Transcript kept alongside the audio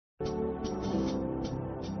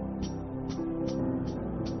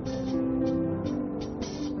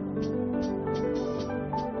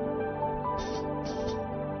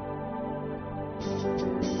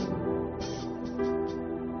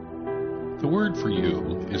The Word for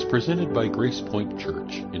You is presented by Grace Point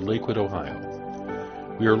Church in Lakewood, Ohio.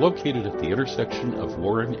 We are located at the intersection of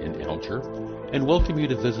Warren and Alger and welcome you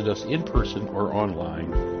to visit us in person or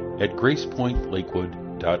online at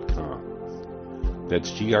gracepointlakewood.com.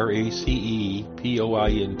 That's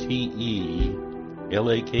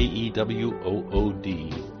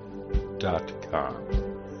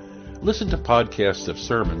GracePointLakewood.com. Listen to podcasts of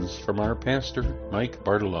sermons from our pastor, Mike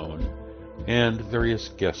Bartolone, and various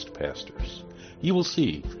guest pastors. You will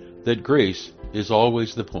see that grace is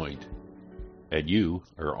always the point, and you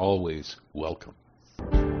are always welcome.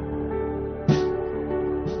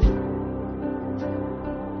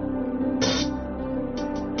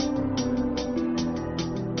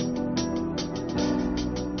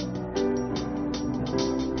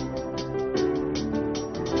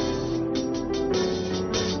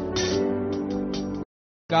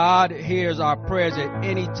 God hears our prayers at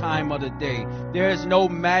any time of the day. There is no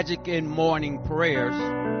magic in morning prayers,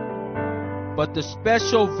 but the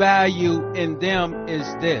special value in them is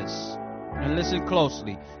this, and listen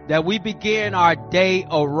closely, that we begin our day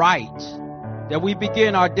aright. That we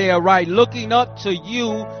begin our day aright, looking up to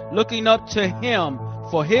you, looking up to Him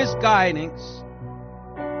for His guidance,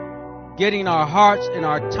 getting our hearts and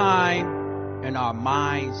our time and our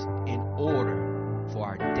minds in order for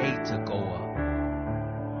our day to go up.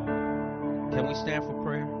 Can we stand for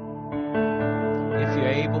prayer? If you're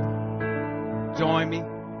able, join me.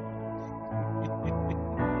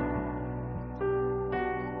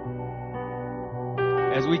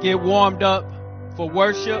 As we get warmed up for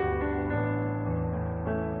worship,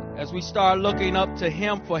 as we start looking up to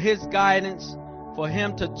Him for His guidance, for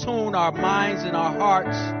Him to tune our minds and our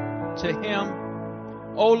hearts to Him.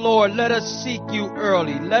 Oh Lord, let us seek you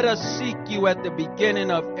early. Let us seek you at the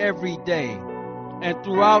beginning of every day and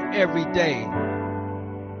throughout every day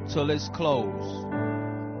till it's closed.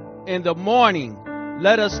 In the morning,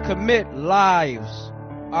 let us commit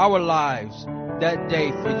our lives that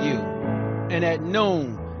day for you. And at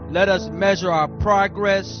noon, let us measure our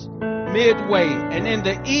progress midway. And in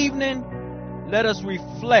the evening, let us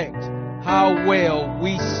reflect how well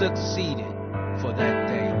we succeeded for that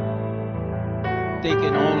day,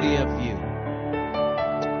 thinking only of you.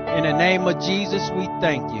 In the name of Jesus, we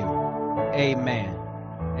thank you. Amen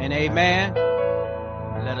and amen.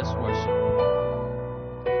 Let us worship.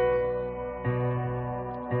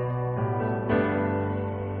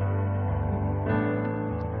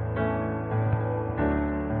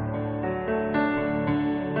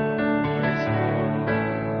 Praise the Lord.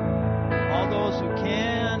 All those who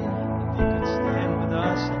can, if you could stand with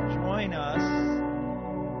us and join us,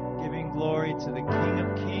 giving glory to the King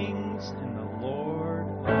of Kings and the Lord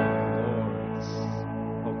of Lords.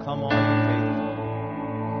 Oh, come on, faithful.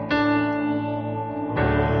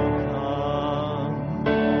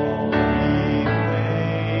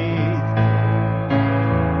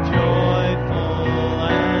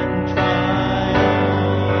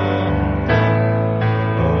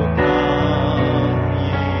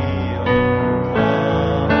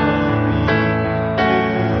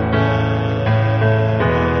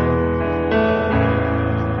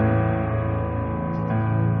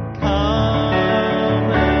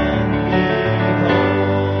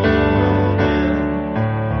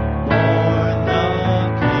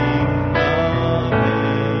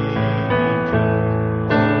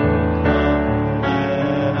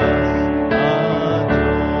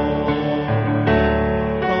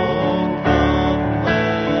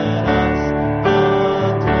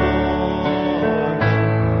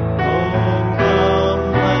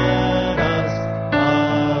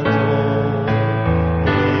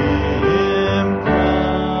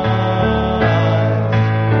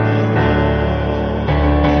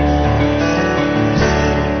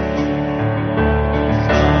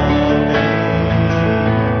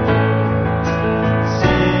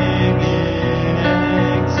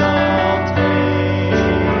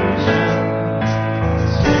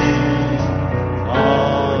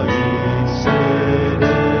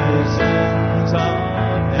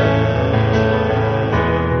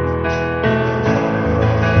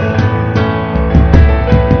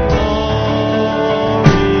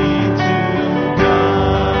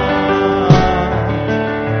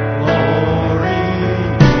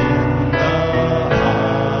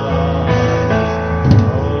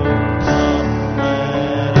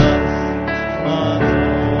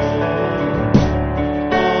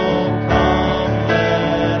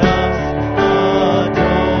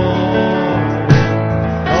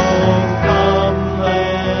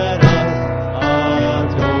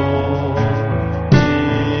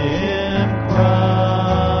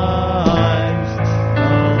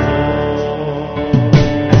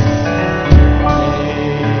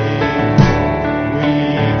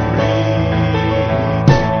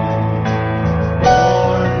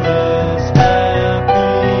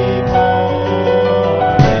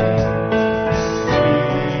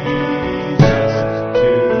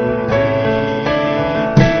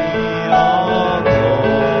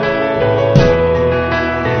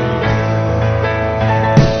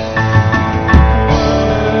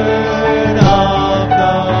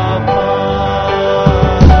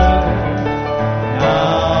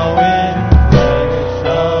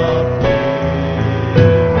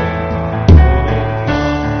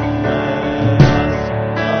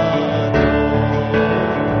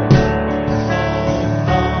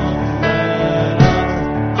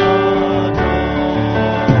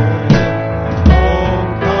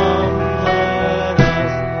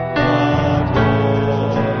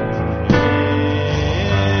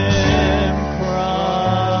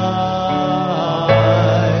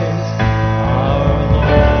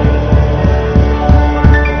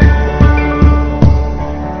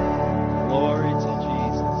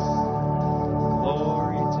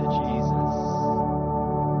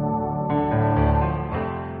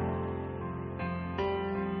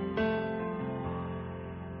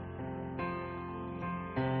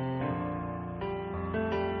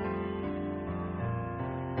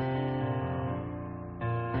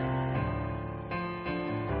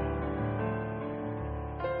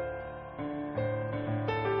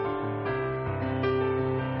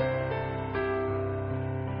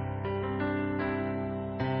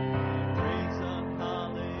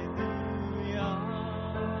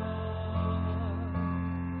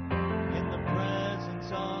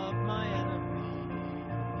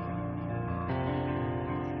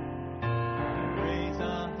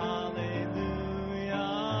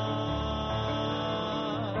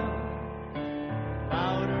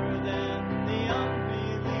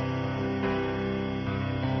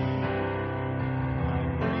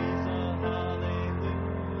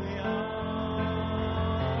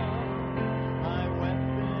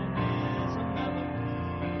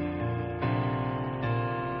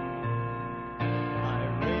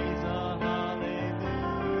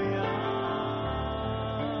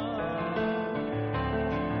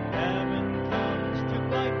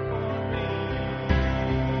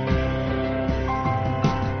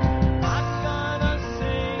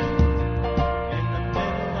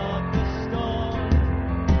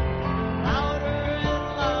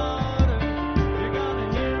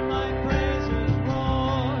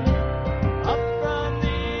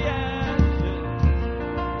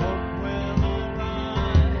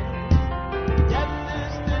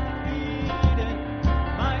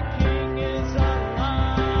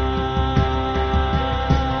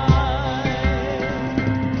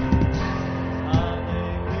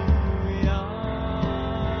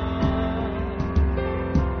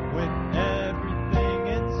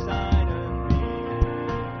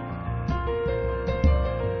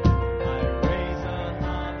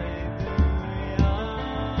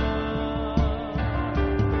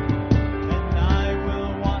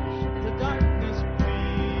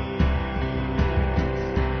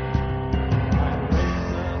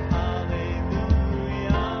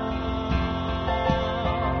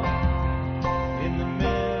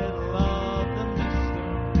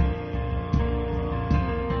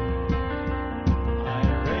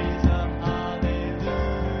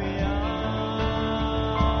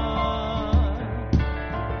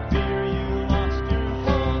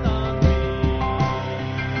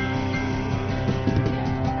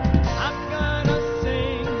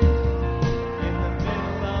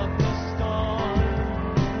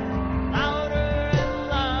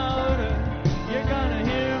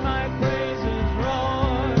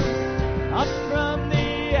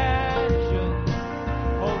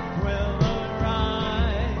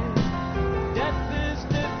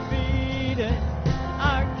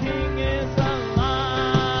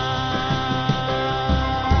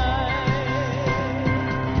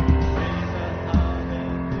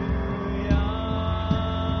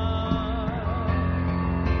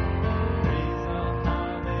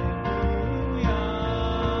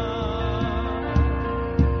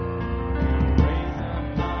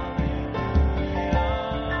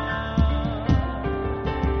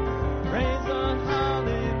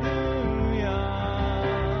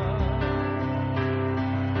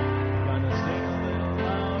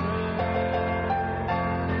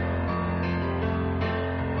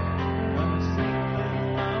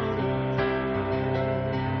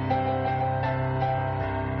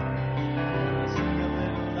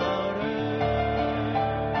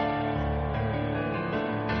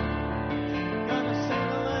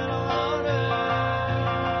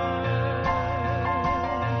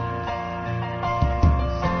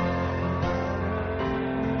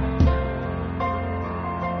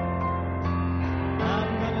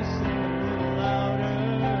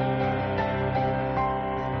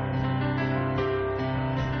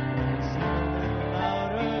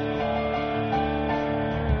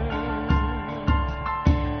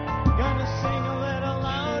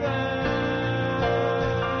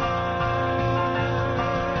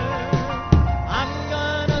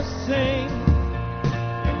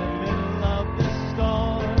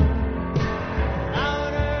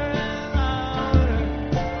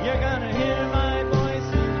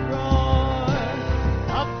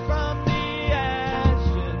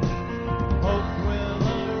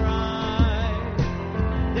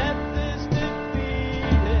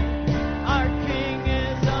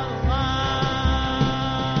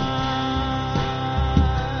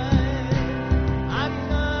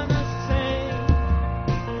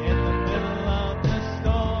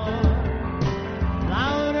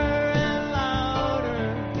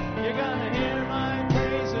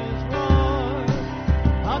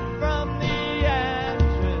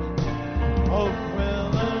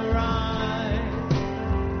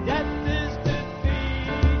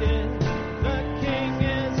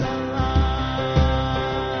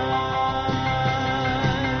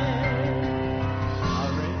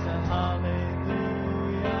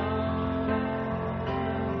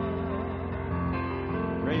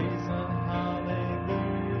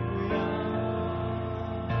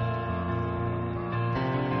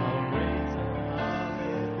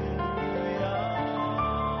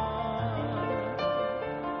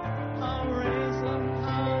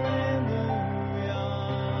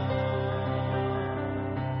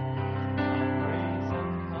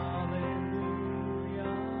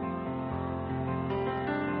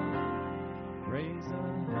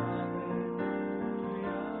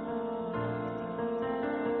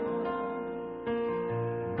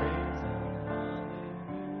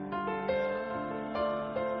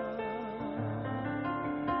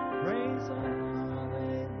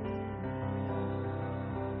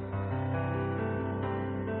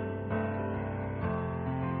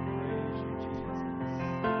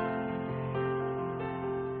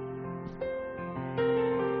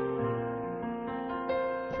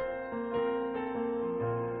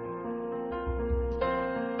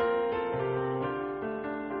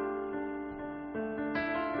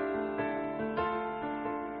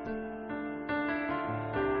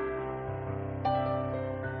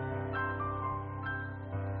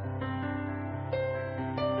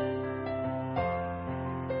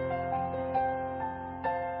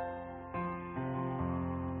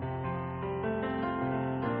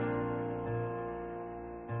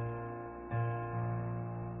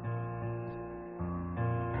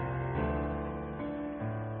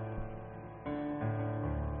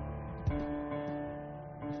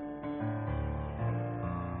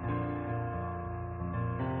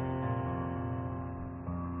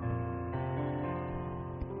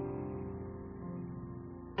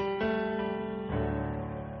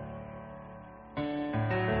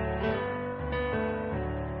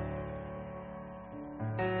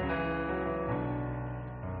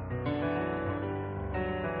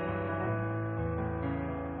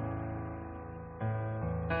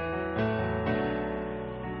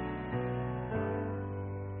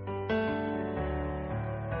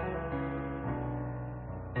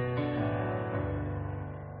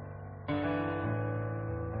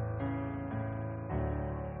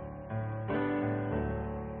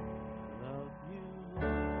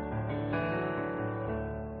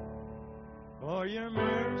 your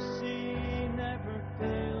mercy never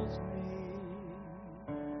fails me.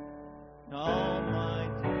 All my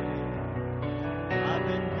days I've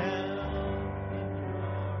been held in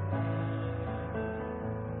your hand.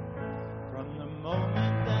 From the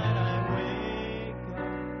moment that I wake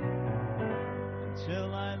up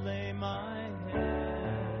until I lay my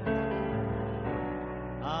head,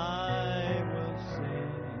 I will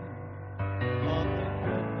sing of the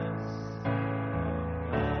goodness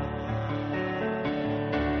of God.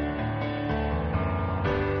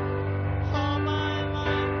 All my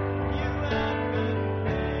life you have been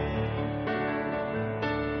faithful.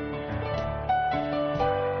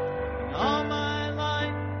 All my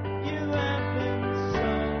life you have been so,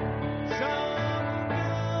 so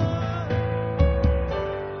good.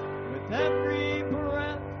 With every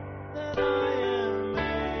breath that I am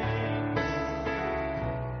able,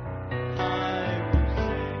 I will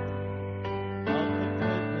sing of the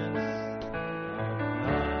goodness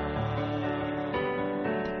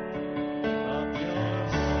of your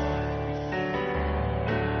voice.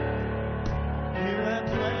 You have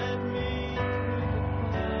led me through the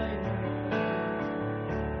fire,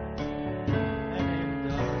 and in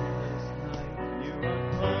darkness night you are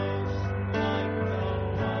close like no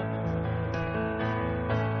other.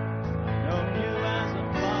 I've known you as a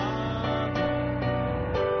father,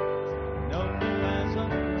 known you as a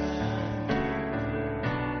friend,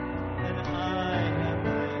 and I have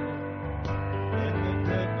lived in the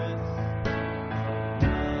goodness of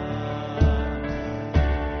God.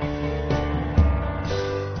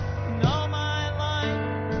 And all my life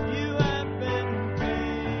you have been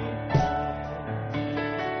faithful.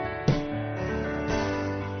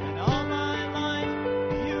 And all my life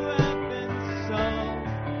you have been so,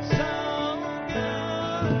 so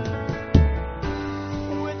good.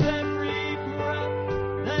 With every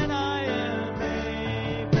breath that I am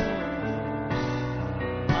able,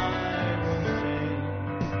 I will sing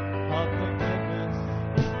of the goodness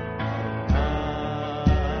of God.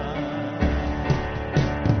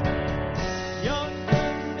 Your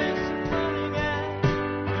goodness is running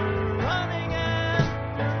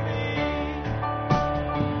after me.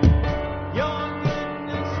 Your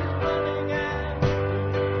goodness is running after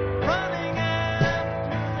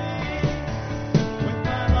me. With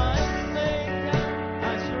my life laid down, I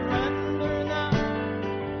surrender now.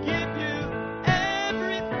 Give you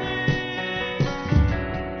everything.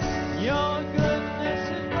 Your goodness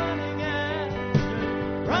is running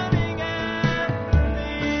after me.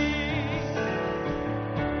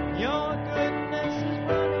 Your goodness is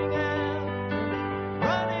running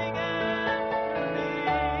after me.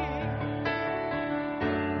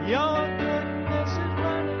 Your goodness is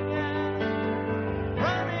running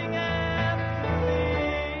after me.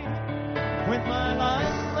 With my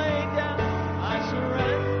life laid down, I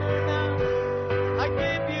surrender now. I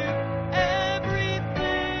give you everything.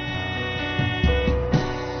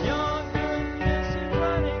 Your goodness is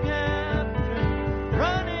running after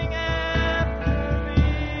me.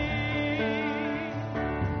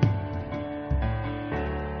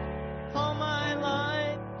 All my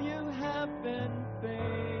life you have been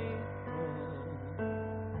faithful.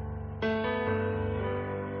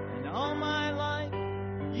 And all my life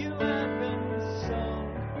you have been so,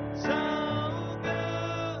 so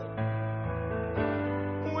good.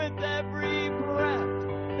 With every breath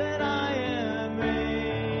that I am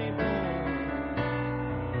able,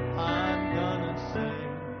 I'm gonna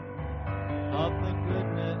sing of the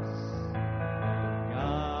goodness of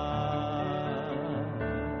God.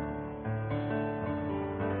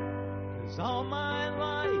 'Cause all my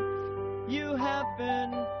life you have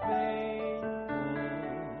been faithful.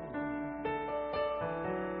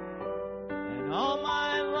 And all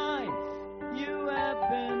my life you have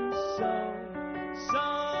been so,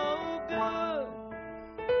 so good.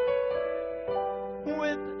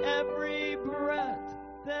 With every breath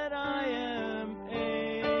that I am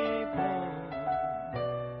able,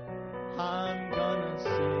 I'm gonna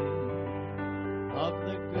sing of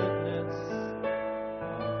the goodness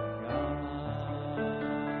of God.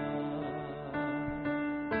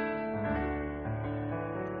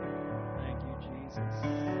 Thank you, Jesus.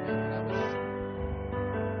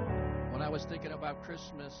 When I was thinking about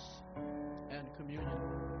Christmas and communion,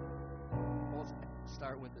 both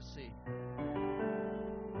start with the C.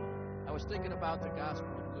 I was thinking about the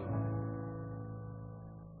Gospel of Luke.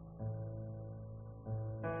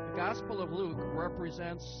 The Gospel of Luke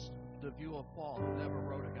represents the view of Paul, who never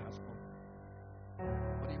wrote a gospel,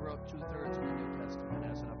 but he wrote 2/3 of the New Testament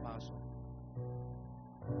as an apostle.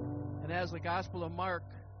 And as the Gospel of Mark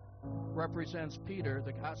represents Peter,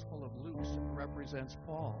 the Gospel of Luke represents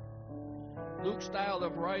Paul. Luke's style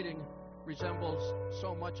of writing resembles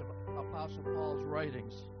so much of Apostle Paul's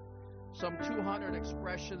writings. Some 200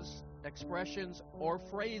 expressions or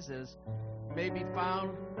phrases may be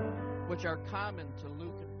found which are common to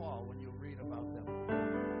Luke and Paul when you read about them,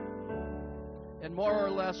 and more or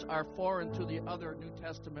less are foreign to the other New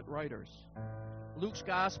Testament writers. Luke's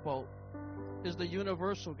gospel is the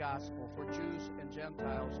universal gospel for Jews and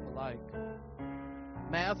Gentiles alike.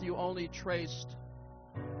 Matthew only traced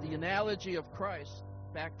the analogy of Christ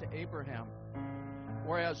back to Abraham,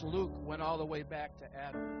 whereas Luke went all the way back to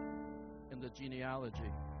Adam in the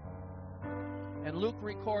genealogy. And Luke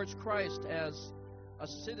records Christ as a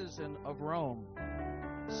citizen of Rome.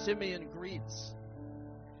 Simeon greets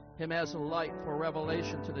him as a light for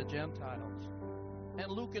revelation to the Gentiles.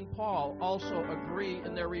 And Luke and Paul also agree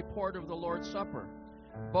in their report of the Lord's Supper,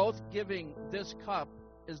 both giving this cup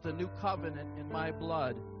is the new covenant in my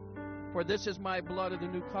blood, for this is my blood of the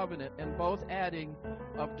new covenant, and both adding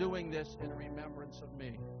of doing this in remembrance of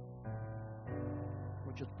me.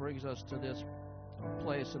 Which just brings us to this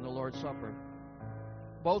place in the Lord's Supper.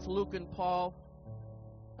 Both Luke and Paul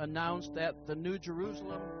announced that the New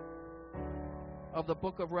Jerusalem of the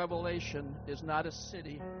book of Revelation is not a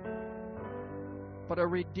city, but a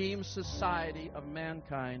redeemed society of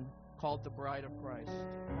mankind called the bride of Christ.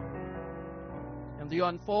 And the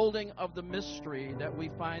unfolding of the mystery that we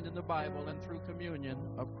find in the Bible and through communion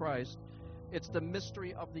of Christ, it's the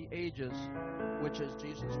mystery of the ages, which is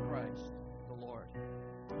Jesus Christ, the Lord.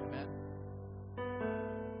 Amen.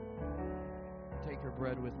 Take your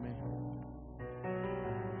bread with me.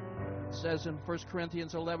 It says in 1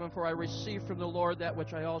 Corinthians 11, "For I received from the Lord that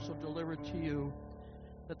which I also delivered to you,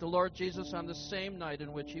 that the Lord Jesus on the same night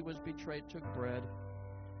in which he was betrayed took bread.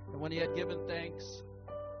 And when he had given thanks,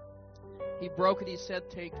 he broke it. He said,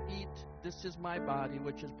 'Take, eat. This is my body,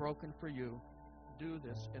 which is broken for you. Do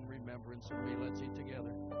this in remembrance of me.'" Let's eat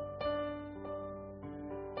together.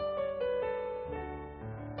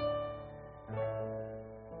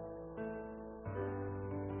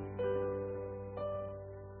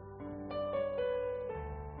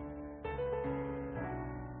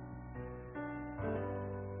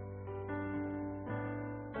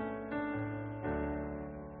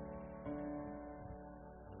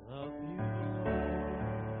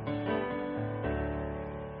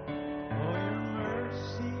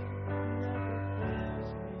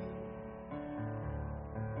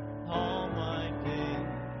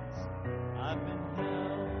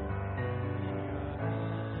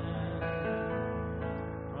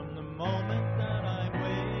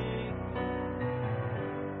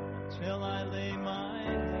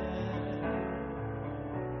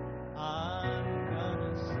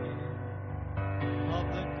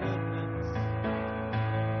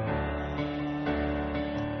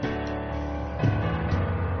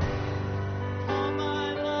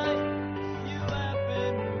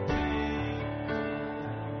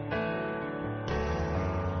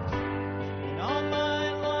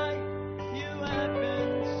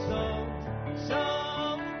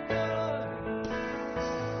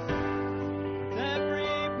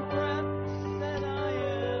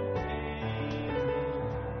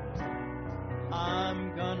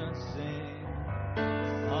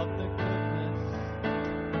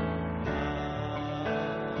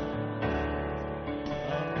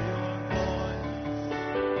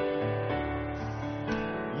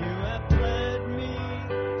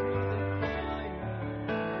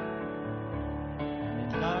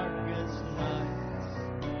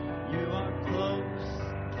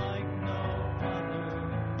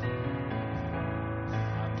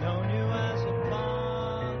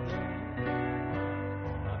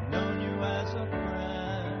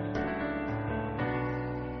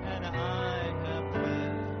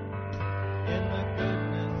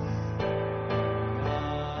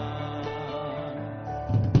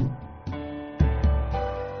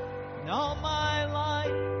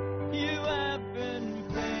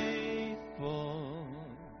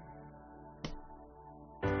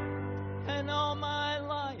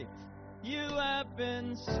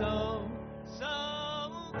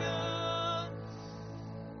 So good.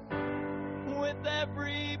 With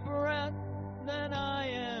every breath that I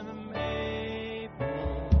am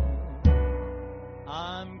able,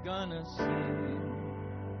 I'm gonna sing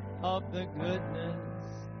of the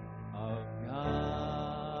goodness of God.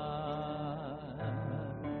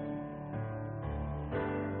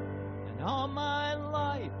 And all my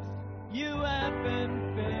life you have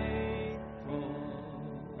been faithful.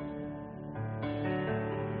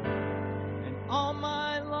 All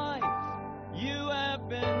my life, you have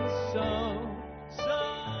been so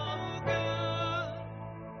good.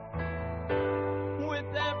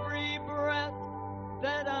 With every breath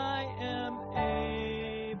that I am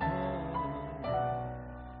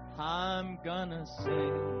gonna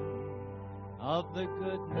sing of the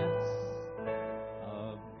goodness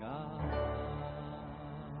of God.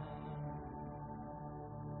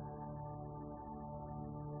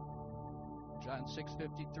 John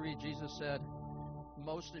 6:53, Jesus said,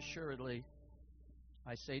 "Most assuredly,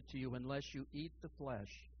 I say to you, unless you eat the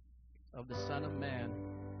flesh of the Son of Man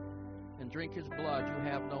and drink his blood, you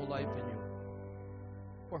have no life in you.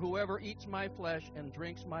 For whoever eats my flesh and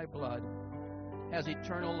drinks my blood has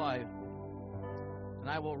eternal life, and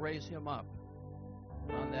I will raise him up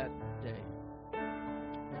on that day."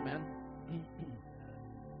 Amen.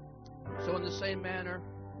 So in the same manner,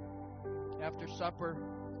 after supper,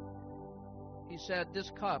 he said, "This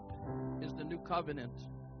cup is the new covenant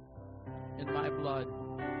in my blood.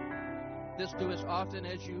 This do as often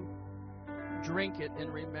as you drink it in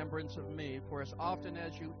remembrance of me. For as often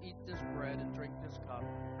as you eat this bread and drink this cup,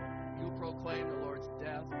 you proclaim the Lord's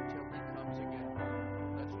death until he comes again."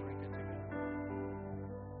 Let's drink it together.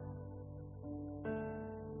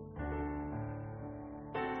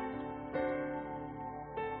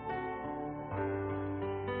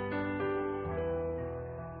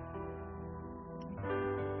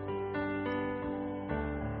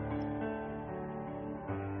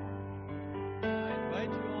 I invite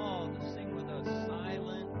you all to sing with us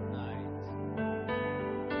Silent Night.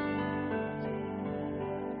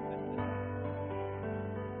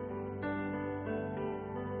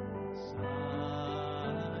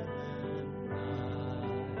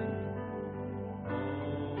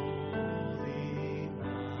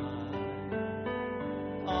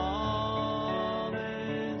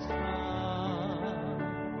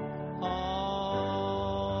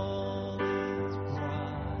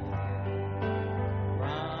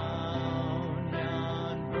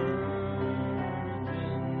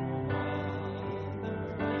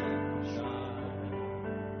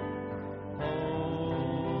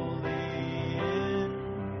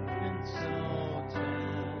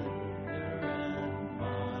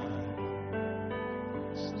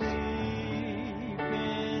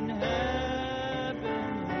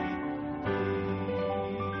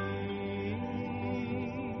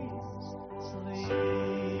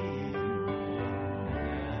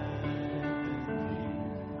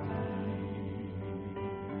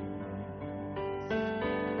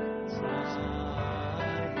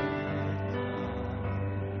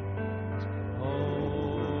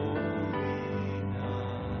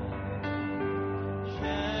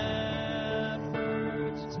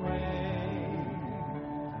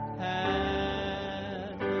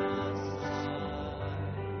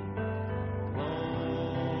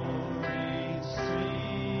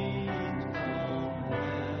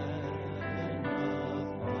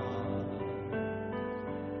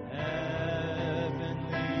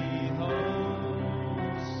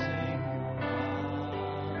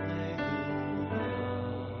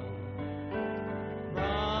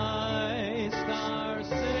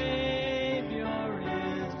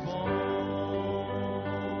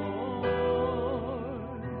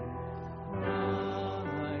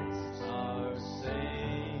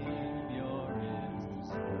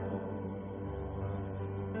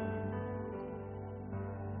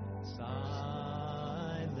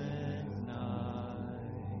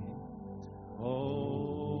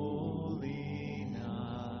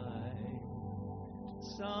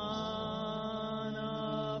 Son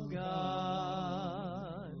of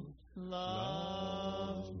God,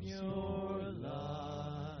 love your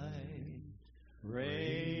light,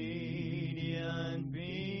 radiant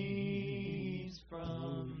beams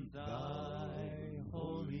from thy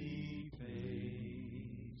holy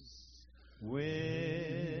face,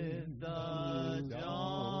 with the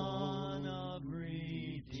dawn of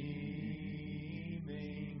redeeming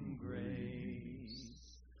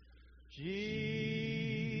grace. Jesus,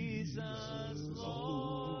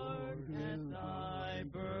 Lord, at thy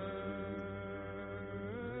birth.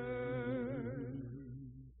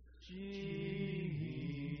 Jesus,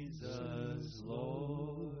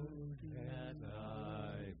 Lord, at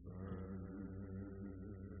thy birth.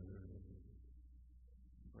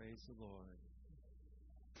 Praise the Lord.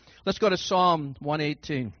 Let's go to Psalm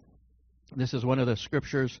 118. This is one of the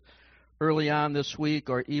scriptures early on this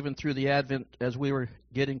week, or even through the Advent as we were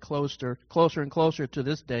getting closer and closer to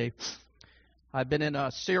this day. I've been in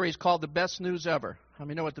a series called The Best News Ever. How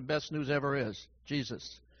many know what the best news ever is?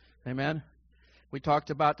 Jesus. Amen? We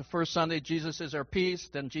talked about the first Sunday, Jesus is our peace,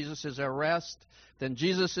 then Jesus is our rest, then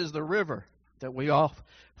Jesus is the river that we all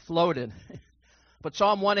float in. But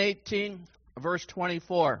Psalm 118, verse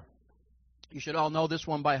 24. You should all know this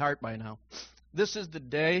one by heart by now. This is the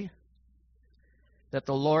day that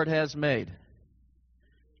the Lord has made.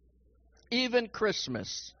 Even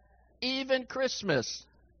Christmas even Christmas.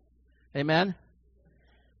 Amen?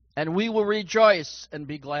 And we will rejoice and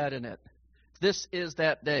be glad in it. This is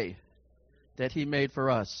that day that he made for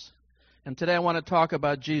us. And today I want to talk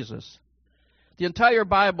about Jesus. The entire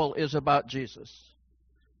Bible is about Jesus.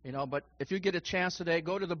 But if you get a chance today,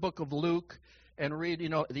 go to the book of Luke and read,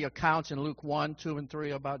 the accounts in Luke 1, 2, and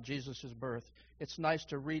 3 about Jesus' birth. It's nice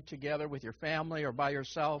to read together with your family or by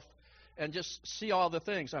yourself and just see all the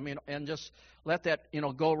things. And just let that,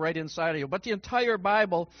 go right inside of you. But the entire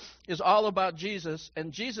Bible is all about Jesus,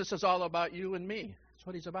 and Jesus is all about you and me. That's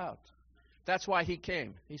what he's about. That's why he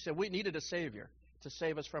came. He said we needed a Savior to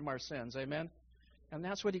save us from our sins. Amen? And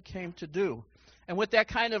that's what he came to do. And with that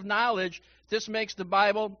kind of knowledge, this makes the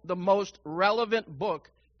Bible the most relevant book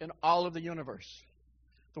in all of the universe.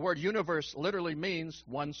 The word universe literally means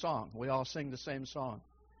one song. We all sing the same song.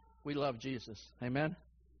 We love Jesus. Amen?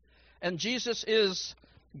 And Jesus is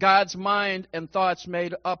God's mind and thoughts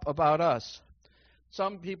made up about us.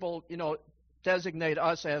 Some people, designate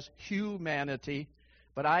us as humanity,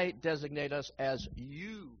 but I designate us as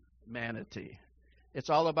humanity. It's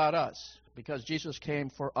all about us because Jesus came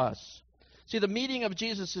for us. See, the meaning of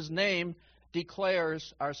Jesus' name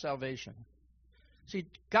declares our salvation. See,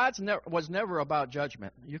 God was never about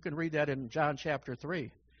judgment. You can read that in John chapter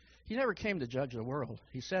 3. He never came to judge the world.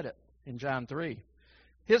 He said it in John 3.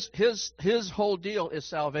 His whole deal is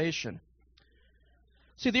salvation.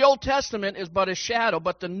 See, the Old Testament is but a shadow,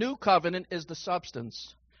 but the New Covenant is the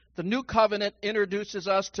substance. The New Covenant introduces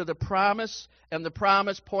us to the promise, and the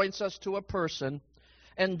promise points us to a person.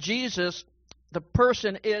 And Jesus, the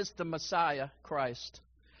person, is the Messiah, Christ,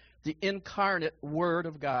 the incarnate Word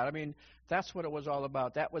of God. That's what it was all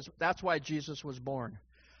about. That's why Jesus was born.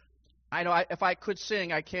 I know if I could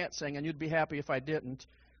sing, I can't sing, and you'd be happy if I didn't.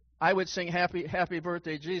 I would sing happy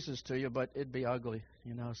birthday, Jesus, to you, but it'd be ugly,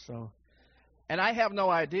 so. And I have no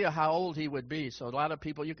idea how old he would be. So a lot of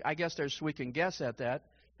people, I guess we can guess at that,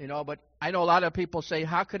 but I know a lot of people say,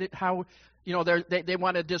 they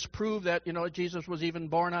want to disprove that, Jesus was even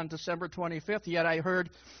born on December 25th. Yet I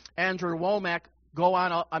heard Andrew Womack go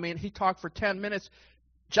on, he talked for 10 minutes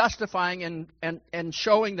justifying and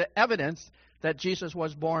showing the evidence that Jesus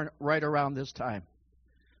was born right around this time.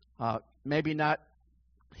 Maybe not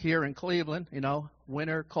here in Cleveland,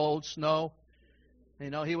 winter, cold, snow.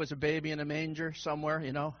 He was a baby in a manger somewhere,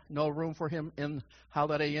 no room for him in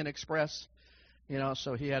Holiday Inn Express,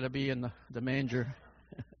 so he had to be in the manger.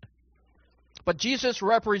 But Jesus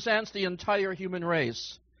represents the entire human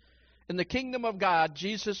race. In the kingdom of God,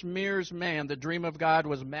 Jesus mirrors man. The dream of God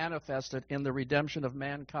was manifested in the redemption of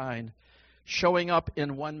mankind, showing up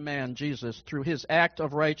in one man, Jesus, through his act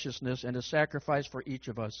of righteousness and his sacrifice for each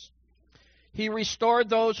of us. He restored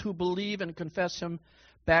those who believe and confess him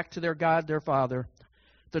back to their God, their Father.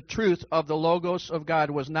 The truth of the Logos of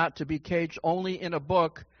God was not to be caged only in a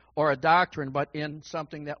book or a doctrine, but in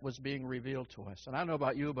something that was being revealed to us. And I don't know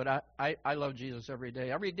about you, but I love Jesus every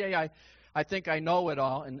day. Every day I think I know it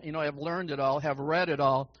all, and I've learned it all, have read it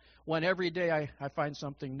all, when every day I find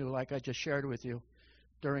something new, like I just shared with you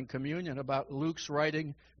during communion about Luke's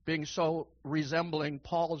writing being so resembling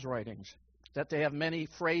Paul's writings, that they have many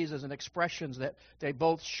phrases and expressions that they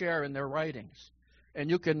both share in their writings. And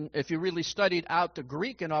you can, if you really studied out the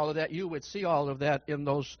Greek and all of that, you would see all of that in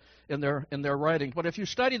their writings. But if you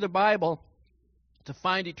study the Bible to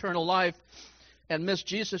find eternal life and miss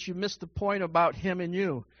Jesus, you miss the point about him and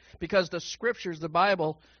you. Because the Scriptures, the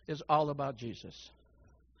Bible, is all about Jesus.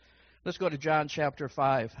 Let's go to John chapter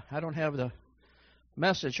 5. I don't have the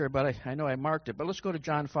message here, but I know I marked it. But let's go to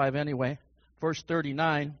John 5 anyway. Verse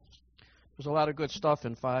 39. There's a lot of good stuff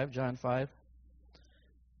in John 5.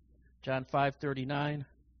 John 5:39.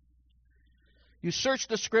 You search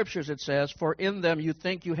the Scriptures, it says, for in them you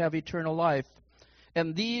think you have eternal life,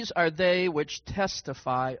 and these are they which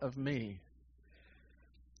testify of me.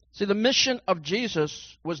 See, the mission of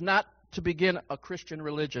Jesus was not to begin a Christian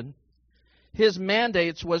religion. His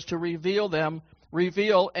mandates was to reveal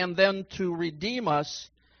and then to redeem us,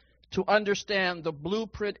 to understand the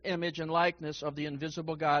blueprint, image, and likeness of the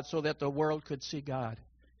invisible God so that the world could see God.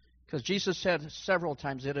 Because Jesus said several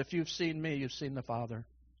times that if you've seen me, you've seen the Father.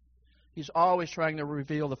 He's always trying to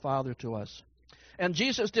reveal the Father to us. And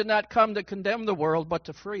Jesus did not come to condemn the world, but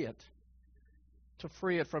to free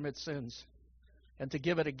it from its sins, and to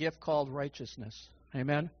give it a gift called righteousness.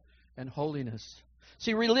 Amen? And holiness.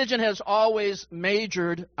 See, religion has always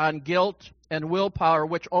majored on guilt and willpower,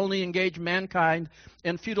 which only engage mankind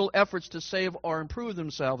in futile efforts to save or improve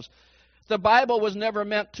themselves. The Bible was never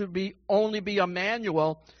meant to only be a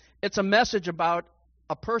manual. It's a message about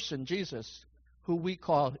a person, Jesus, who we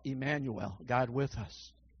call Emmanuel, God with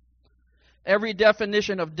us. Every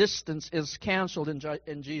definition of distance is canceled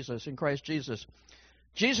in Jesus, in Christ Jesus.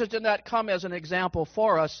 Jesus did not come as an example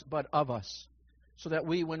for us, but of us. So that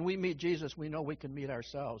when we meet Jesus, we know we can meet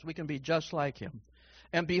ourselves. We can be just like him.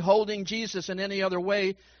 And beholding Jesus in any other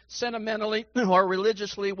way, sentimentally or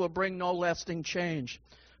religiously, will bring no lasting change.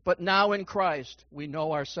 But now in Christ, we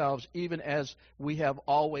know ourselves even as we have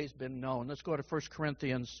always been known. Let's go to 1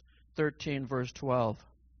 Corinthians 13, verse 12.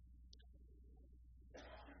 It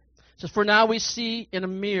says, for now we see in a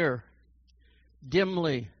mirror,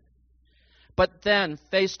 dimly, but then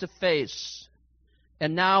face to face.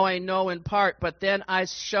 And now I know in part, but then I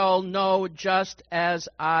shall know just as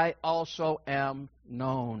I also am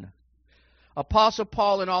known. Apostle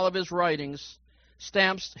Paul, in all of his writings,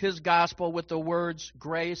 stamps his gospel with the words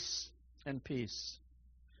grace and peace.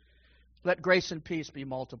 Let grace and peace be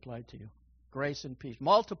multiplied to you. Grace and peace.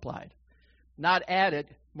 Multiplied. Not added,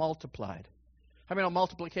 multiplied. I mean,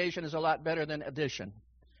 multiplication is a lot better than addition.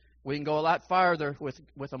 We can go a lot farther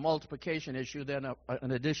with a multiplication issue than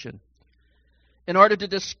an addition. In order to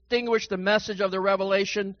distinguish the message of the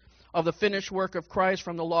revelation of the finished work of Christ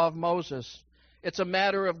from the law of Moses, it's a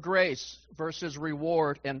matter of grace versus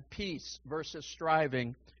reward and peace versus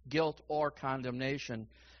striving, guilt or condemnation.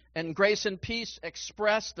 And grace and peace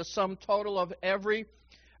express the sum total of every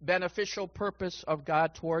beneficial purpose of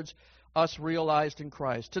God towards us realized in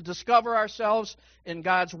Christ. To discover ourselves in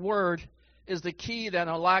God's Word is the key that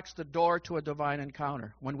unlocks the door to a divine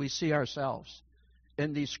encounter when we see ourselves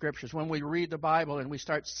in these scriptures. When we read the Bible and we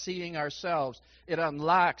start seeing ourselves, it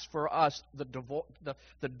unlocks for us the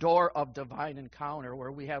door of divine encounter,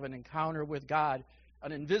 where we have an encounter with God.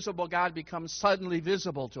 An invisible God becomes suddenly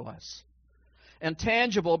visible to us. And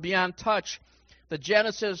tangible beyond touch, the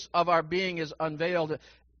genesis of our being is unveiled.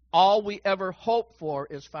 All we ever hope for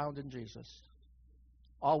is found in Jesus.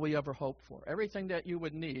 All we ever hope for. Everything that you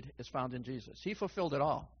would need is found in Jesus. He fulfilled it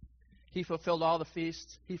all. He fulfilled all the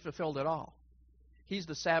feasts. He fulfilled it all. He's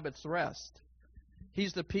the Sabbath's rest.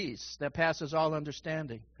 He's the peace that passes all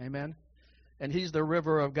understanding. Amen? And He's the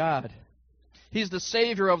river of God. He's the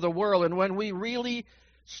Savior of the world. And when we really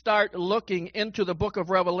start looking into the book of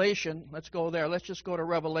Revelation, let's go there. Let's just go to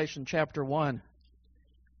Revelation chapter 1.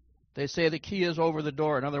 They say the key is over the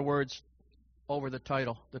door. In other words, over the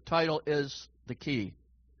title. The title is the key.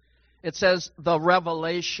 It says the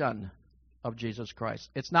revelation of Jesus Christ.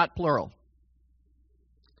 It's not plural.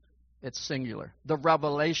 It's singular. The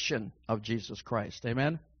revelation of Jesus Christ.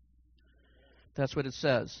 Amen? That's what it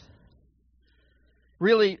says.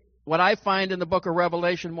 Really, what I find in the book of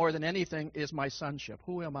Revelation more than anything is my sonship.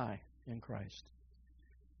 Who am I in Christ?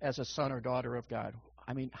 As a son or daughter of God.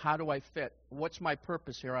 I mean, how do I fit? What's my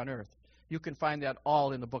purpose here on earth? You can find that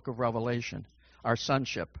all in the book of Revelation. Our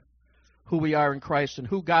sonship. Who we are in Christ and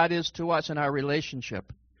who God is to us in our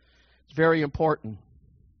relationship. It's very important.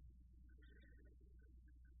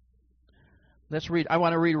 Let's read. I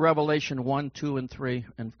want to read Revelation 1, 2, and 3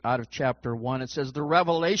 and out of chapter 1. It says, the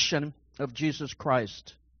revelation of Jesus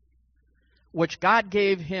Christ, which God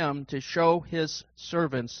gave him to show his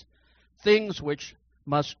servants things which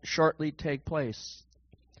must shortly take place.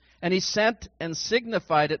 And he sent and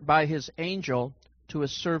signified it by his angel to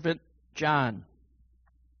his servant John,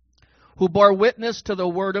 who bore witness to the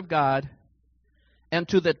word of God and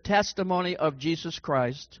to the testimony of Jesus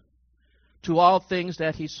Christ, to all things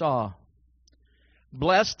that he saw.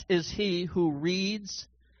 Blessed is he who reads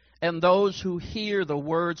and those who hear the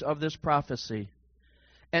words of this prophecy,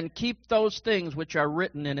 and keep those things which are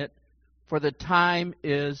written in it, for the time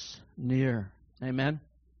is near. Amen?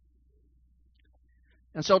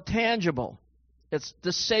 And so tangible. It's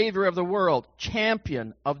the Savior of the world,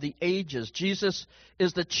 champion of the ages. Jesus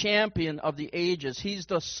is the champion of the ages. He's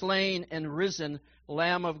the slain and risen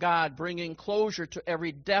Lamb of God, bringing closure to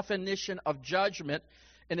every definition of judgment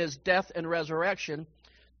in his death and resurrection.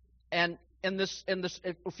 And in this,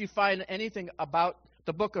 if you find anything about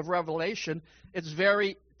the book of Revelation, it's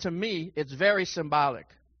very symbolic.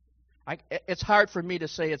 It's hard for me to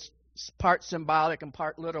say it's part symbolic and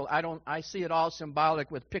part literal. I see it all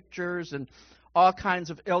symbolic with pictures and all kinds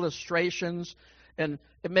of illustrations, and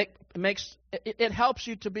it helps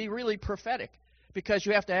you to be really prophetic, because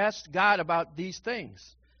you have to ask God about these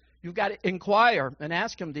things. You've got to inquire and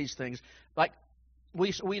ask him these things. Like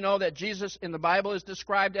we know that Jesus in the Bible is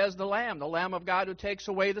described as the Lamb of God who takes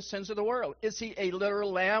away the sins of the world. Is he a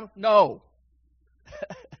literal lamb? No.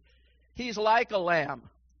 He's like a lamb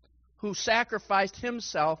who sacrificed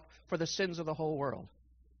himself for the sins of the whole world.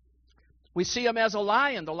 We see him as a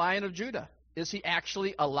lion, the Lion of Judah. Is he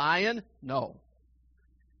actually a lion? No.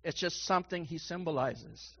 It's just something he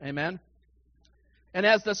symbolizes. Amen? And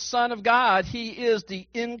as the Son of God, he is the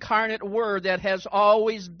incarnate Word that has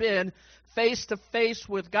always been face to face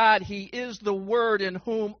with God. He is the Word in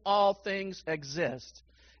whom all things exist.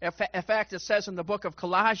 In fact, it says in the book of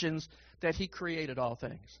Colossians that he created all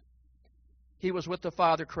things. He was with the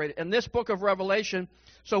Father created. In this book of Revelation,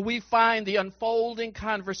 so we find the unfolding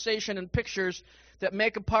conversation and pictures that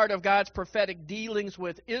make a part of God's prophetic dealings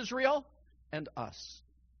with Israel and us.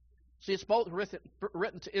 See, it's both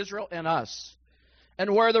written to Israel and us.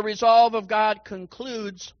 And where the resolve of God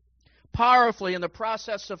concludes powerfully in the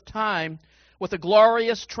process of time with the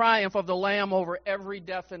glorious triumph of the Lamb over every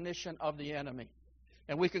definition of the enemy.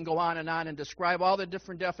 And we can go on and describe all the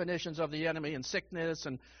different definitions of the enemy and sickness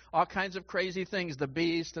and all kinds of crazy things, the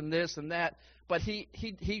beast and this and that. But he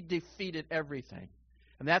defeated everything.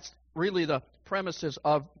 And that's really the premises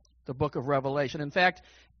of the book of Revelation. In fact,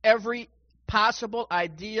 every possible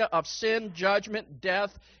idea of sin, judgment,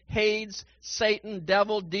 death, Hades, Satan,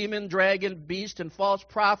 devil, demon, dragon, beast, and false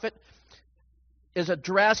prophet is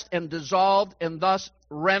addressed and dissolved and thus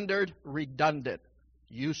rendered redundant,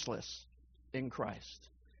 useless in Christ,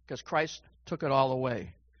 because Christ took it all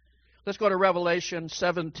away. Let's go to Revelation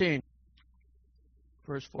 17,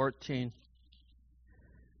 verse 14.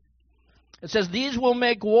 It says, "These will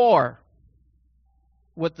make war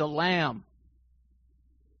with the Lamb,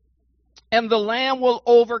 and the Lamb will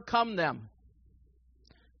overcome them.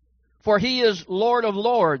 For he is Lord of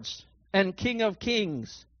lords and King of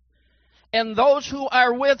kings. And those who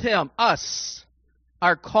are with him, us,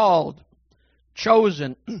 are called,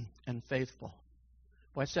 chosen, and faithful."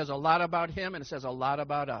 Well, it says a lot about him, and it says a lot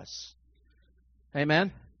about us.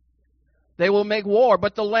 Amen? They will make war,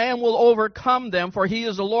 but the Lamb will overcome them, for he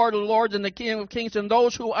is the Lord of lords and the King of kings, and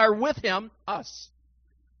those who are with him, us.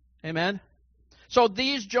 Amen? So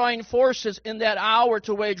these join forces in that hour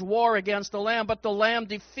to wage war against the Lamb, but the Lamb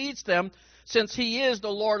defeats them, since he is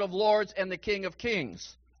the Lord of lords and the King of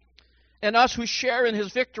kings. And us who share in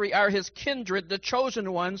his victory are his kindred, the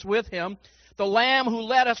chosen ones with him, the Lamb who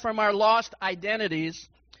led us from our lost identities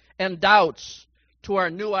and doubts to our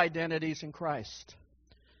new identities in Christ,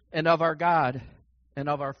 and of our God and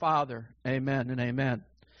of our Father. Amen and amen.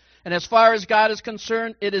 And as far as God is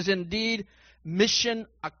concerned, it is indeed mission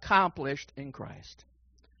accomplished in Christ.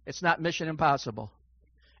 It's not mission impossible.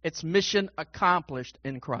 It's mission accomplished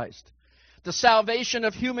in Christ. The salvation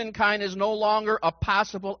of humankind is no longer a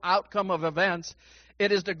possible outcome of events.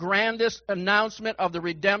 It is the grandest announcement of the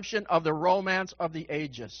redemption of the romance of the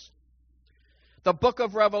ages. The book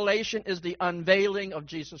of Revelation is the unveiling of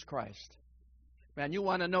Jesus Christ. Man, you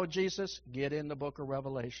want to know Jesus? Get in the book of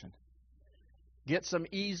Revelation. Get some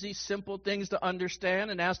easy, simple things to understand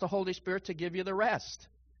and ask the Holy Spirit to give you the rest.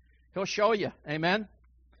 He'll show you. Amen?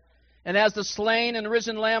 And as the slain and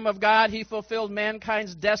risen Lamb of God, he fulfilled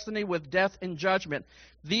mankind's destiny with death and judgment.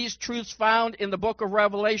 These truths found in the book of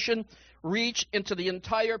Revelation reach into the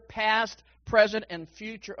entire past, present, and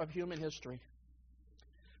future of human history.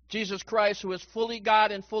 Jesus Christ, who is fully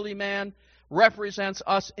God and fully man, represents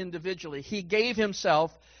us individually. He gave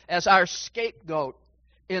himself as our scapegoat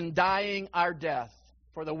in dying our death.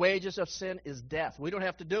 For the wages of sin is death. We don't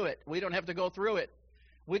have to do it. We don't have to go through it.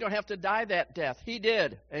 We don't have to die that death. He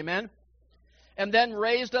did. Amen? And then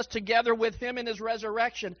raised us together with him in his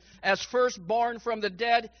resurrection. As firstborn from the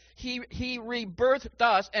dead, he rebirthed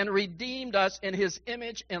us and redeemed us in his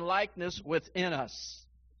image and likeness within us.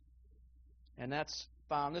 And that's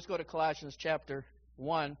found. Let's go to Colossians chapter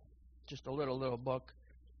 1. Just a little book.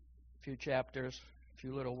 A few chapters. A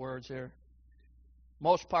few little words here.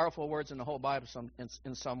 Most powerful words in the whole Bible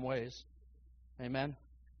in some ways. Amen?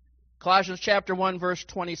 Colossians chapter 1, verse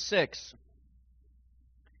 26.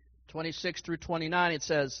 26 through 29, it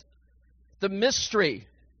says, "The mystery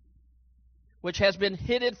which has been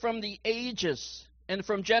hidden from the ages and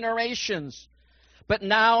from generations, but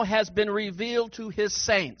now has been revealed to his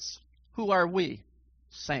saints." Who are we?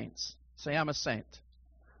 Saints. Say, I'm a saint.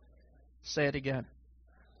 Say it again.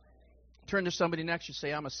 Turn to somebody next to you,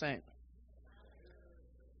 say, I'm a saint.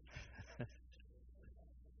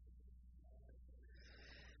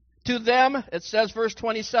 To them, it says, verse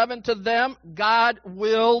 27, to them God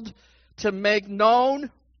willed to make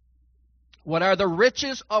known what are the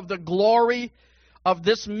riches of the glory of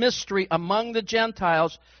this mystery among the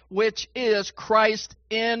Gentiles, which is Christ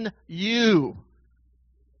in you,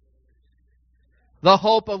 the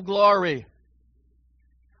hope of glory.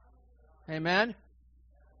 Amen?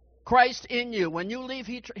 Christ in you. When you leave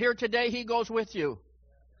here today, he goes with you.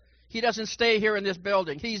 He doesn't stay here in this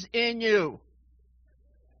building. He's in you.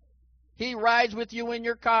 He rides with you in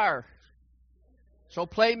your car. So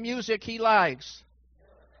play music he likes.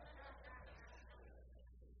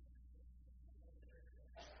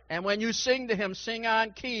 And when you sing to him, sing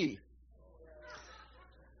on key.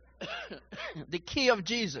 The key of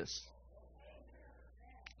Jesus.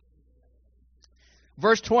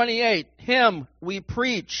 Verse 28, him we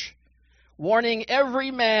preach, warning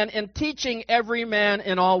every man and teaching every man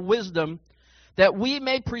in all wisdom, that we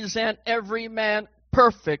may present every man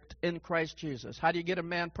perfect in Christ Jesus. How do you get a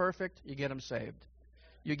man perfect? You get him saved.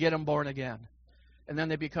 You get them born again. And then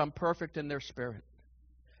they become perfect in their spirit.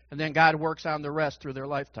 And then God works on the rest through their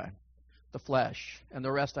lifetime. The flesh. And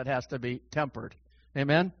the rest that has to be tempered.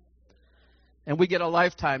 Amen? And we get a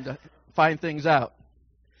lifetime to find things out.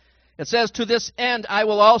 It says, to this end I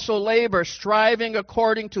will also labor, striving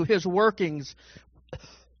according to his workings,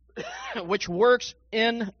 which works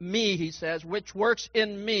in me, he says, which works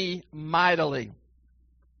in me mightily.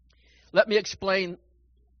 Let me explain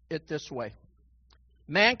it this way.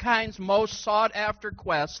 Mankind's most sought-after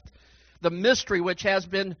quest, the mystery which has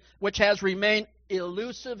remained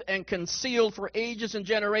elusive and concealed for ages and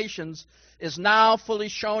generations, is now fully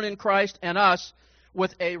shown in Christ and us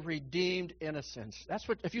with a redeemed innocence. That's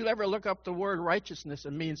what, if you ever look up the word righteousness,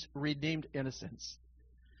 it means redeemed innocence.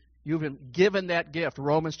 You've been given that gift.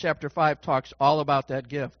 Romans chapter 5 talks all about that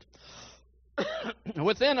gift.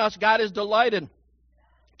 Within us, God is delighted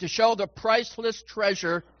to show the priceless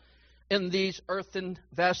treasure in these earthen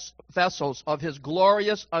vessels of his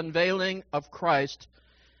glorious unveiling of Christ,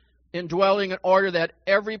 indwelling in order that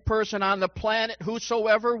every person on the planet,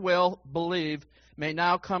 whosoever will believe, may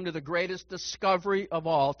now come to the greatest discovery of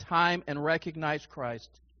all time and recognize Christ,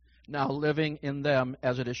 now living in them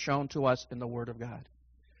as it is shown to us in the Word of God.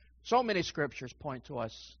 So many scriptures point to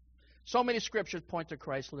us. So many scriptures point to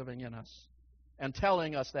Christ living in us and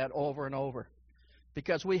telling us that over and over,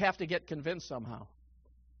 because we have to get convinced somehow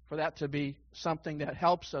for that to be something that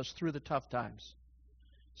helps us through the tough times.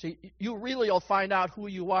 See, you really will find out who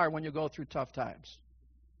you are when you go through tough times.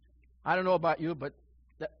 I don't know about you, but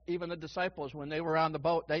even the disciples, when they were on the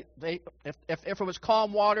boat, if it was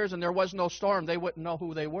calm waters and there was no storm, they wouldn't know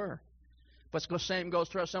who they were. But the same goes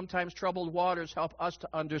for us. Sometimes troubled waters help us to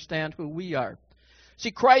understand who we are.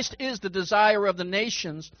 See, Christ is the desire of the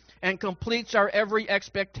nations and completes our every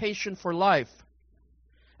expectation for life.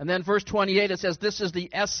 And then verse 28, it says, this is the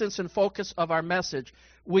essence and focus of our message.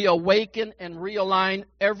 We awaken and realign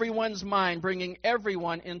everyone's mind, bringing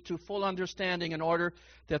everyone into full understanding in order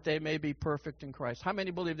that they may be perfect in Christ. How many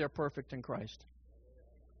believe they're perfect in Christ?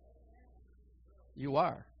 You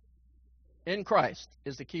are. In Christ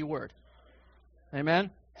is the key word. Amen?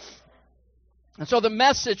 And so the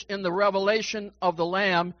message in the revelation of the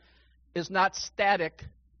Lamb is not static,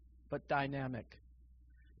 but dynamic.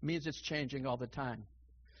 It means it's changing all the time,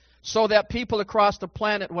 so that people across the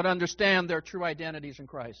planet would understand their true identities in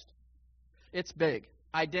Christ. It's big.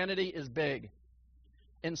 Identity is big.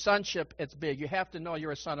 In sonship, it's big. You have to know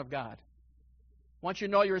you're a son of God. Once you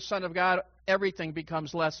know you're a son of God, everything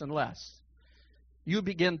becomes less and less. You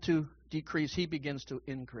begin to decrease. He begins to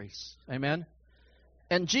increase. Amen?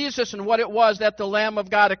 And Jesus and what it was that the Lamb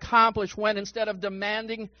of God accomplished when, instead of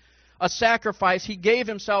demanding a sacrifice, he gave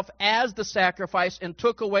himself as the sacrifice and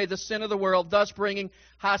took away the sin of the world, thus bringing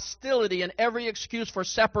hostility and every excuse for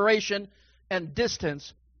separation and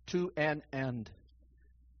distance to an end.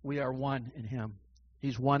 We are one in him.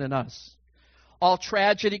 He's one in us. All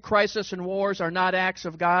tragedy, crisis, and wars are not acts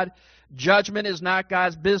of God. Judgment is not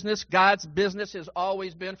God's business. God's business has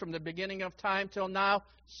always been, from the beginning of time till now,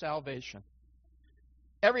 salvation.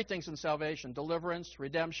 Everything's in salvation. Deliverance,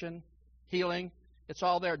 redemption, healing. It's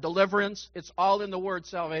all there. Deliverance, it's all in the word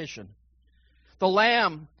salvation. The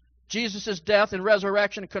Lamb, Jesus' death and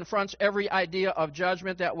resurrection, confronts every idea of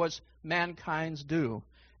judgment that was mankind's due.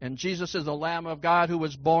 And Jesus is the Lamb of God who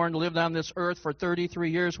was born, lived on this earth for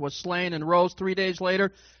 33 years, was slain, and rose 3 days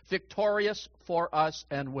later, victorious for us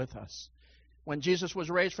and with us. When Jesus was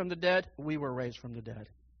raised from the dead, we were raised from the dead.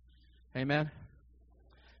 Amen?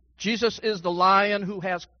 Jesus is the Lion who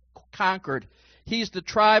has conquered. He's the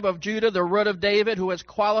tribe of Judah, the root of David, who is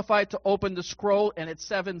qualified to open the scroll and its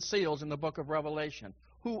 7 seals in the book of Revelation.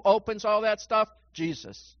 Who opens all that stuff?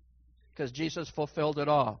 Jesus. Because Jesus fulfilled it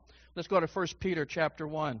all. Let's go to 1 Peter chapter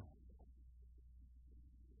 1.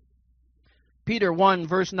 Peter 1,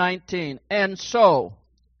 verse 19. And so,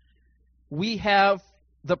 we have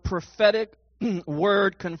the prophetic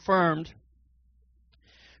word confirmed,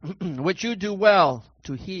 which you do well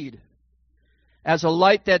to heed, as a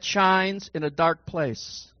light that shines in a dark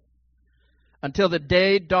place, until the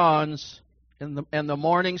day dawns and the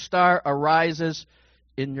morning star arises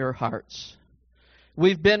in your hearts.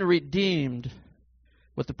 We've been redeemed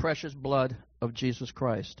with the precious blood of Jesus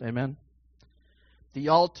Christ. Amen? the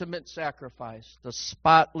ultimate sacrifice, the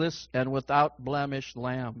spotless and without blemish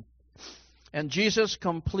Lamb. And Jesus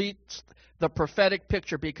completes the prophetic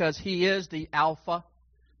picture because he is the Alpha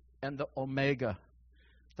and the Omega,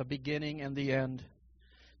 the beginning and the end.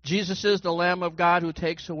 Jesus is the Lamb of God who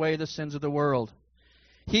takes away the sins of the world.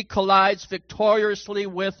 He collides victoriously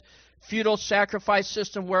with feudal sacrifice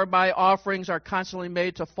system whereby offerings are constantly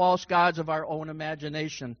made to false gods of our own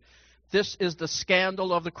imagination. This is the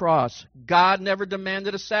scandal of the cross. God never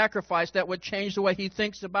demanded a sacrifice that would change the way he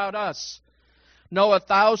thinks about us. No,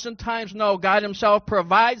 1,000 times no. God himself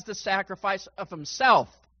provides the sacrifice of himself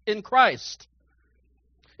in Christ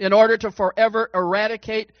in order to forever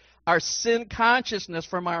eradicate our sin consciousness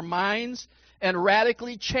from our minds and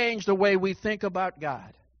radically change the way we think about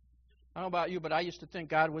God. I don't know about you, but I used to think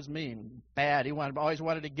God was mean, bad. He always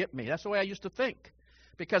wanted to get me. That's the way I used to think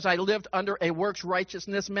because I lived under a works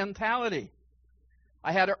righteousness mentality.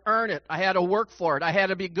 I had to earn it. I had to work for it. I had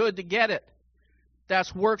to be good to get it.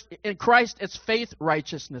 That's works. In Christ, it's faith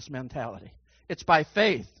righteousness mentality. It's by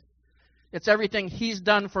faith. It's everything he's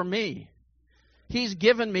done for me. He's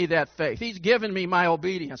given me that faith. He's given me my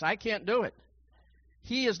obedience. I can't do it.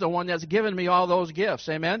 He is the one that's given me all those gifts.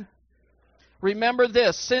 Amen? Remember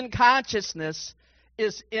this. Sin consciousness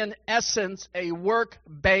is in essence a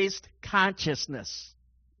work-based consciousness.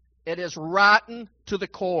 It is rotten to the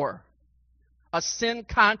core. A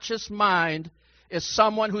sin-conscious mind is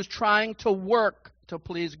someone who's trying to work to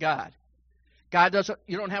please God.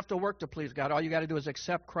 You don't have to work to please God. All you got to do is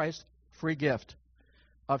accept Christ's free gift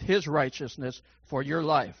of his righteousness for your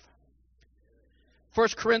life. 1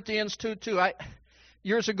 Corinthians 2:2.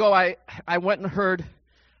 Years ago, I went and heard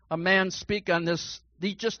a man speak on this,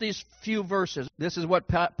 just these few verses. This is what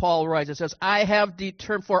Paul writes. It says, I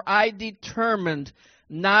determined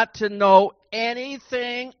not to know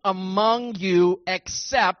anything among you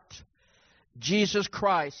except Jesus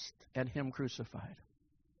Christ and him crucified.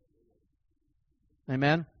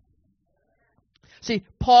 Amen? See,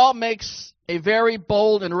 Paul makes a very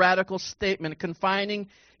bold and radical statement confining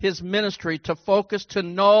his ministry to focus to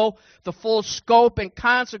know the full scope and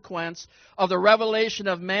consequence of the revelation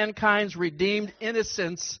of mankind's redeemed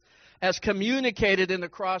innocence as communicated in the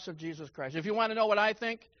cross of Jesus Christ. If you want to know what I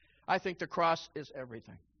think the cross is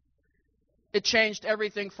everything. It changed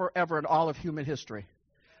everything forever in all of human history.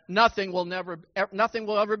 Nothing will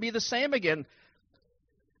ever be the same again.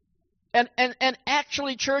 And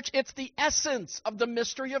actually, church, it's the essence of the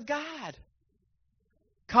mystery of God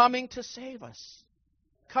coming to save us,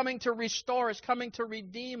 coming to restore us, coming to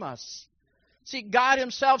redeem us. See, God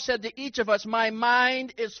himself said to each of us, my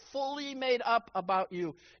mind is fully made up about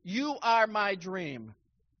you. You are my dream.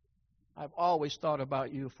 I've always thought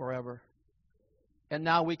about you forever. And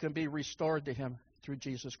now we can be restored to him through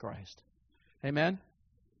Jesus Christ. Amen?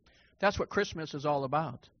 That's what Christmas is all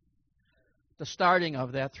about. The starting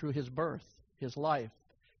of that through his birth, his life,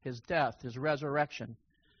 his death, his resurrection,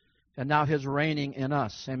 and now his reigning in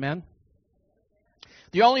us. Amen?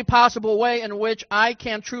 The only possible way in which I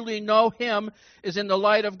can truly know him is in the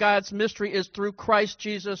light of God's mystery is through Christ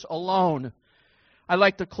Jesus alone. I'd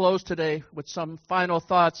like to close today with some final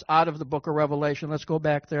thoughts out of the book of Revelation. Let's go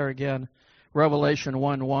back there again. Revelation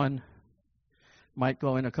 1:1. Might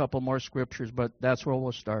go in a couple more scriptures, but that's where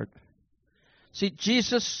we'll start. See,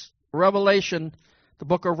 Jesus, Revelation, the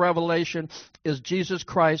book of Revelation, is Jesus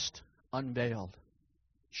Christ unveiled,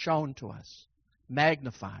 shown to us,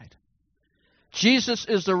 magnified. Jesus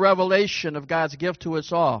is the revelation of God's gift to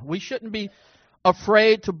us all. We shouldn't be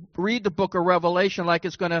afraid to read the book of Revelation like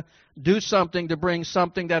it's going to do something to bring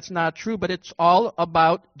something that's not true, but it's all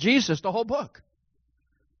about Jesus, the whole book.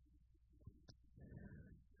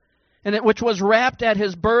 And which was wrapped at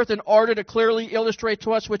his birth in order to clearly illustrate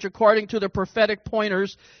to us, which according to the prophetic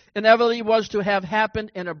pointers, inevitably was to have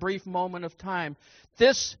happened in a brief moment of time.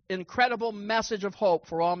 This incredible message of hope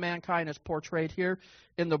for all mankind is portrayed here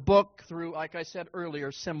in the book through, like I said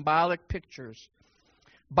earlier, symbolic pictures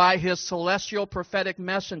by his celestial prophetic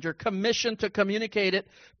messenger, commissioned to communicate it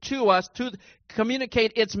to us, to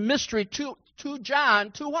communicate its mystery to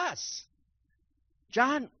John, to us.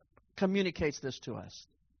 John communicates this to us.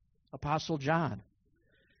 Apostle John.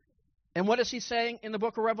 And what is he saying in the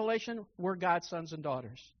book of Revelation? We're God's sons and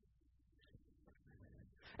daughters.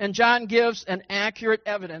 And John gives an accurate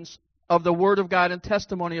evidence of the Word of God and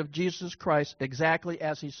testimony of Jesus Christ exactly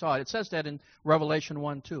as he saw it. It says that in Revelation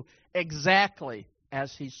 1:2. Exactly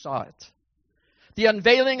as he saw it. The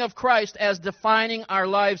unveiling of Christ as defining our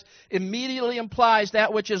lives immediately implies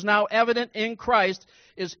that which is now evident in Christ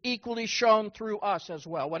is equally shown through us as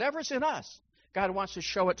well. Whatever's in us, God wants to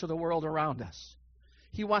show it to the world around us.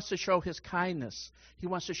 He wants to show his kindness. He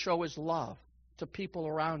wants to show his love to people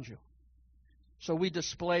around you. So we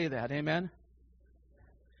display that. Amen?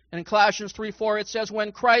 And in Colossians 3:4 it says,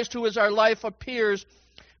 when Christ, who is our life, appears,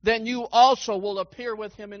 then you also will appear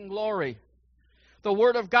with him in glory. The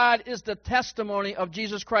Word of God is the testimony of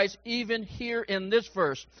Jesus Christ, even here in this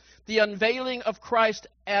verse. The unveiling of Christ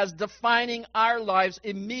as defining our lives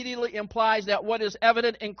immediately implies that what is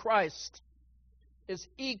evident in Christ is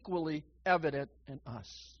equally evident in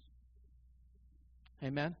us.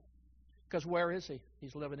 Amen? Because where is he?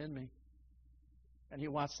 He's living in me. And he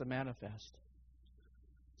wants to manifest.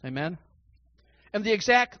 Amen? And the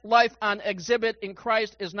exact life on exhibit in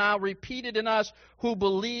Christ is now repeated in us who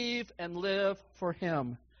believe and live for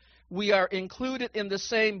him. We are included in the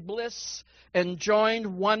same bliss and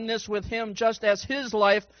joined oneness with him, just as his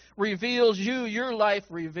life reveals you, your life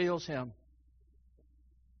reveals him.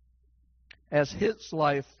 As his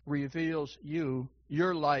life reveals you,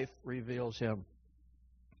 your life reveals him.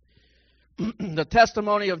 The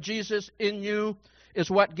testimony of Jesus in you is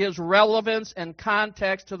what gives relevance and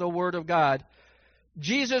context to the Word of God.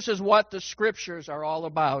 Jesus is what the Scriptures are all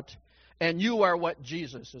about, and you are what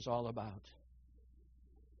Jesus is all about.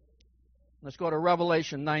 Let's go to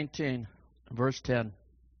Revelation 19, verse 10.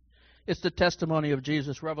 It's the testimony of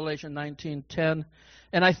Jesus, Revelation 19:10.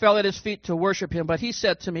 And I fell at his feet to worship him, but he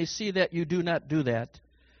said to me, see that you do not do that.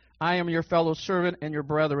 I am your fellow servant and your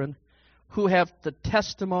brethren who have the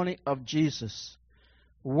testimony of Jesus.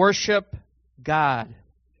 Worship God.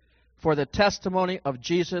 For the testimony of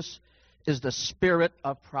Jesus is the spirit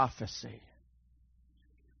of prophecy.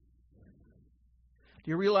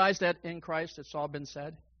 Do you realize that in Christ it's all been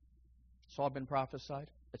said? It's all been prophesied?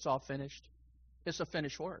 It's all finished? It's a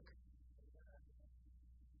finished work.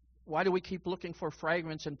 Why do we keep looking for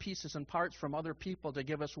fragments and pieces and parts from other people to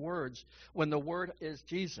give us words when the Word is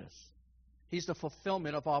Jesus? He's the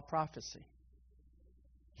fulfillment of all prophecy.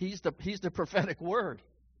 He's the prophetic Word.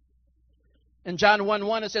 In John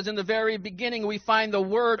 1:1 it says, in the very beginning we find the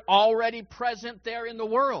Word already present there in the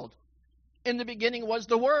world. In the beginning was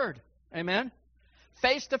the Word. Amen?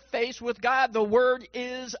 Face to face with God, the Word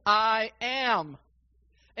is I am.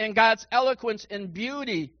 And God's eloquence and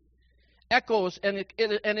beauty echoes, and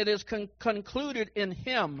it is concluded in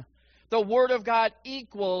him. The Word of God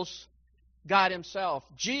equals God himself.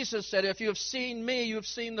 Jesus said, if you have seen me, you have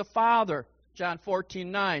seen the Father. John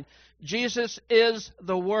 14:9. Jesus is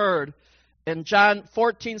the Word. In John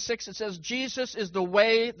 14:6 it says, Jesus is the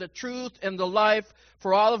way, the truth, and the life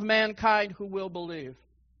for all of mankind who will believe.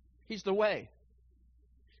 He's the way.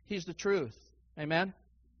 He's the truth. Amen?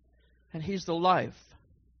 And he's the life.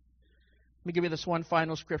 Let me give you this one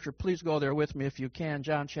final scripture. Please go there with me if you can.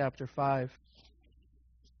 John chapter 5,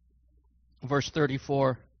 verse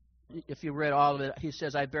 34. If you read all of it, he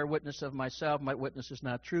says, I bear witness of myself. My witness is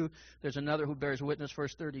not true. There's another who bears witness,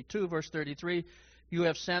 verse 32. Verse 33, you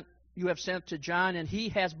have sent to John, and he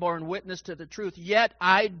has borne witness to the truth. Yet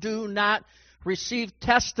I do not receive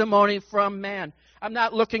testimony from man. I'm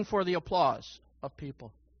not looking for the applause of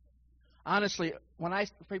people. Honestly, when I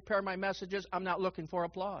prepare my messages, I'm not looking for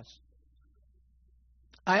applause.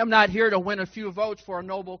 I am not here to win a few votes for a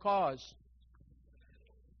noble cause.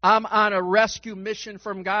 I'm on a rescue mission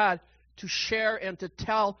from God to share and to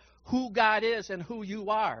tell who God is and who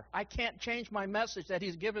you are. I can't change my message that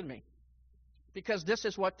he's given me, because this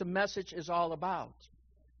is what the message is all about.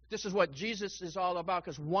 This is what Jesus is all about,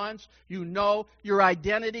 because once you know your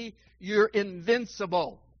identity, you're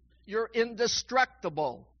invincible. You're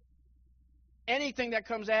indestructible. Anything that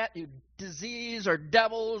comes at you, disease or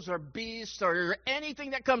devils or beasts or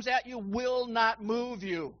anything that comes at you will not move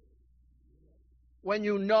you when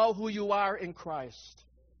you know who you are in Christ.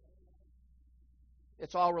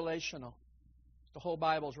 It's all relational. The whole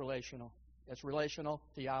Bible is relational. It's relational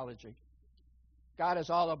theology. God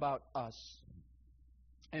is all about us.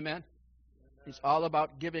 Amen? He's all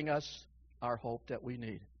about giving us our hope that we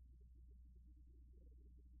need.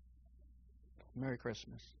 Merry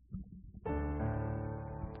Christmas.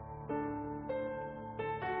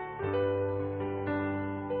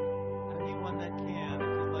 Anyone that can, if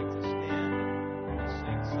you'd like to stand and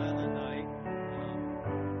sing Silent Night.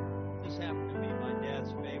 This happened to be my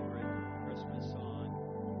dad's favorite Christmas song.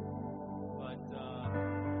 But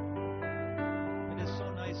it is so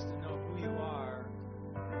nice to know who you are,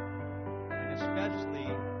 and especially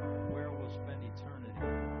where we'll spend eternity.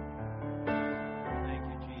 Thank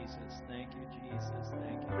you, Jesus. Thank you, Jesus.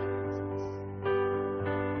 Thank you, Jesus.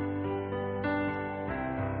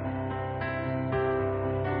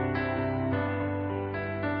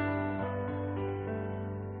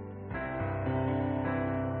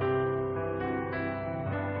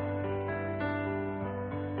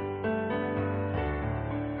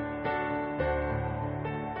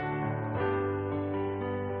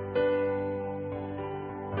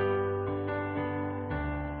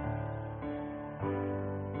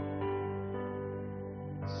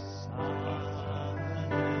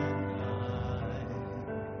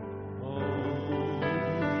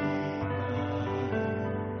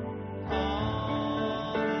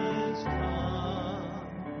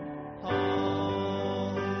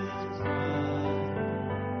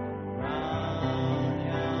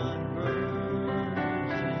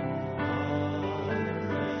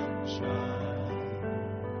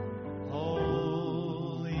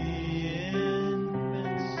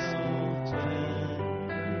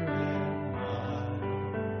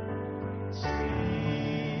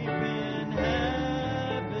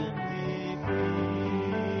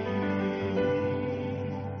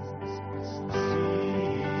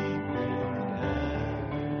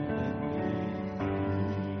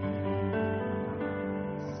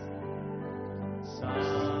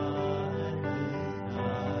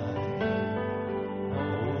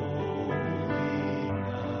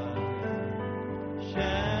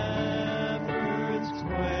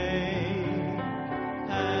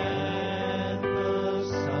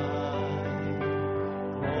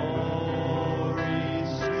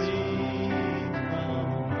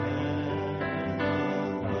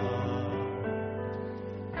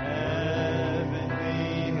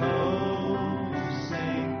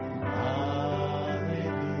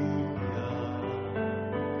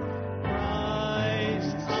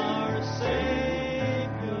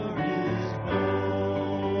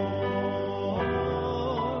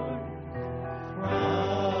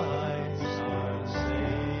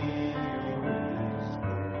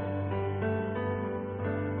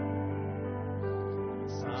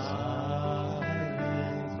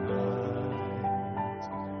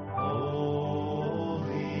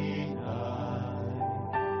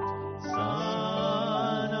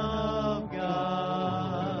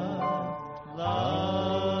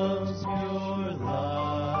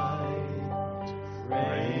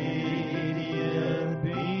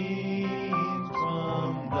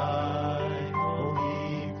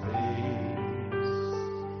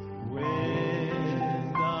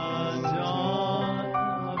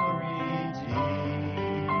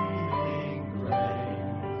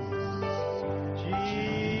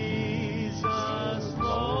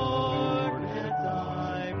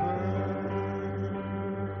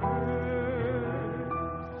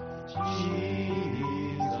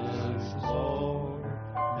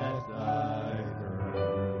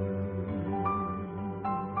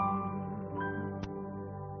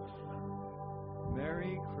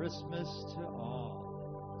 Merry Christmas to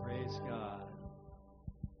all. Praise God.